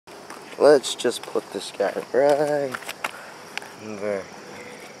Let's just put this guy right there.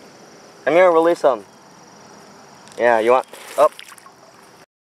 I'm gonna release him. Yeah, you want up?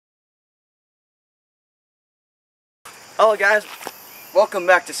 Hello guys, welcome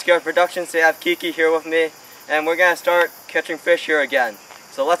back to Carp Productions. Today I have Kiki here with me, and we're gonna start catching fish here again.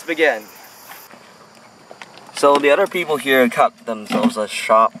 So let's begin. So the other people here caught themselves a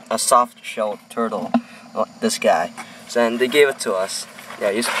soft-shelled turtle. This guy, and they gave it to us.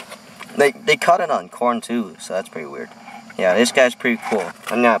 Yeah, they caught it on corn too, so that's pretty weird. Yeah, this guy's pretty cool.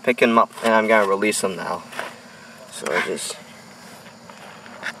 I'm gonna pick him up and I'm gonna release him now. So I just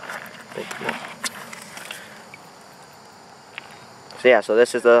pick him up. So yeah, so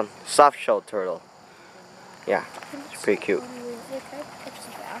this is a soft-shelled turtle. Yeah, it's pretty cute.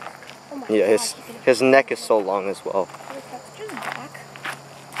 Yeah, his neck is so long as well.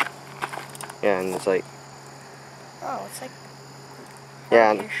 Yeah, and it's like. Oh, it's like.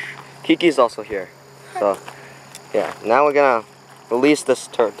 Yeah, and Kiki's also here. So, yeah, now we're gonna release this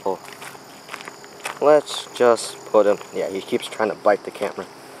turtle. Let's just put him. Yeah, he keeps trying to bite the camera.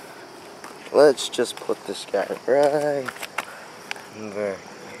 Let's just put this guy right there. I'm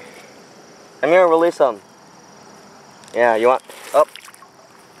gonna release him. Yeah, you want up?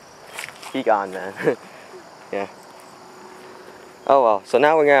 He gone, man. Yeah. Oh well. So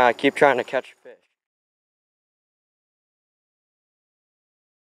now we're gonna keep trying to catch fish.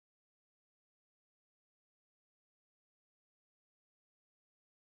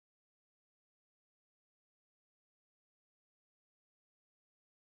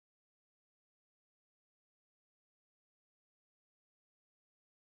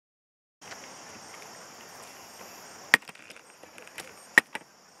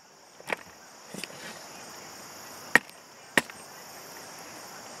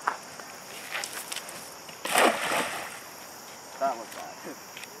 That was bad.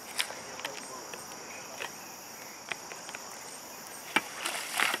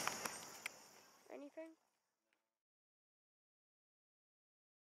 Anything?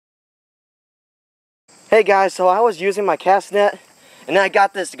 Hey guys, so I was using my cast net and I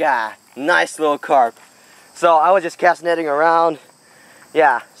got this guy. Nice little carp. So I was just cast netting around.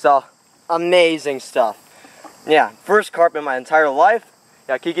 Yeah, so amazing stuff. Yeah, first carp in my entire life.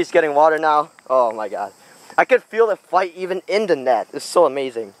 Yeah, Kiki's getting water now. Oh my god. I could feel the fight even in the net. It's so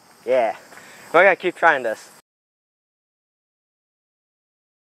amazing. Yeah. We're gonna keep trying this.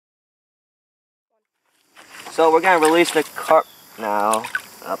 So we're gonna release the carp now.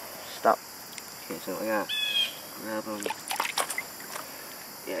 Up, stop. Okay, so we're gonna grab him.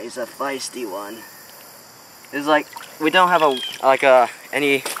 Yeah, he's a feisty one. It's like we don't have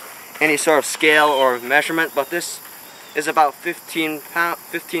any sort of scale or measurement, but this is about 15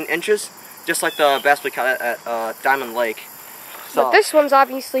 inches, just like the bass we caught at Diamond Lake. So, but this one's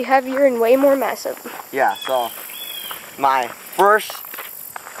obviously heavier and way more massive. Yeah, so my first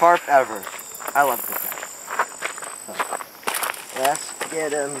carp ever. I love this guy. So, let's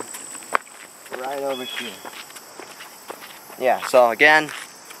get him right over here. Yeah, so again,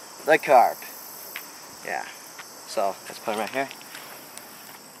 the carp. Yeah, so let's put him right here.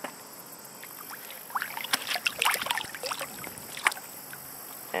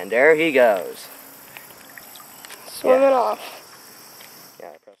 And there he goes. Swimming off.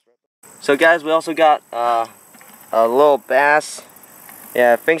 Yeah, so guys, we also got a little bass.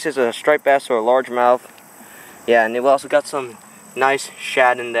 Yeah, I think it's a striped bass or a largemouth. Yeah, and we also got some nice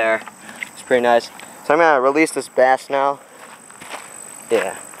shad in there. It's pretty nice. So I'm gonna release this bass now.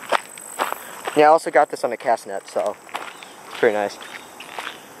 Yeah. Yeah, I also got this on the cast net, so it's pretty nice.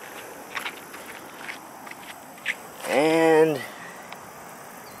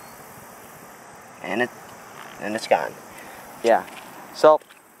 And it's gone. Yeah. So,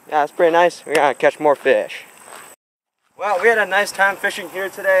 yeah, it's pretty nice. We're gonna catch more fish. Well, we had a nice time fishing here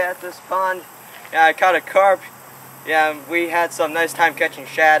today at this pond. Yeah, I caught a carp. Yeah, we had some nice time catching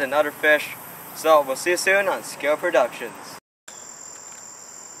shad and other fish. So, we'll see you soon on Carp Productions.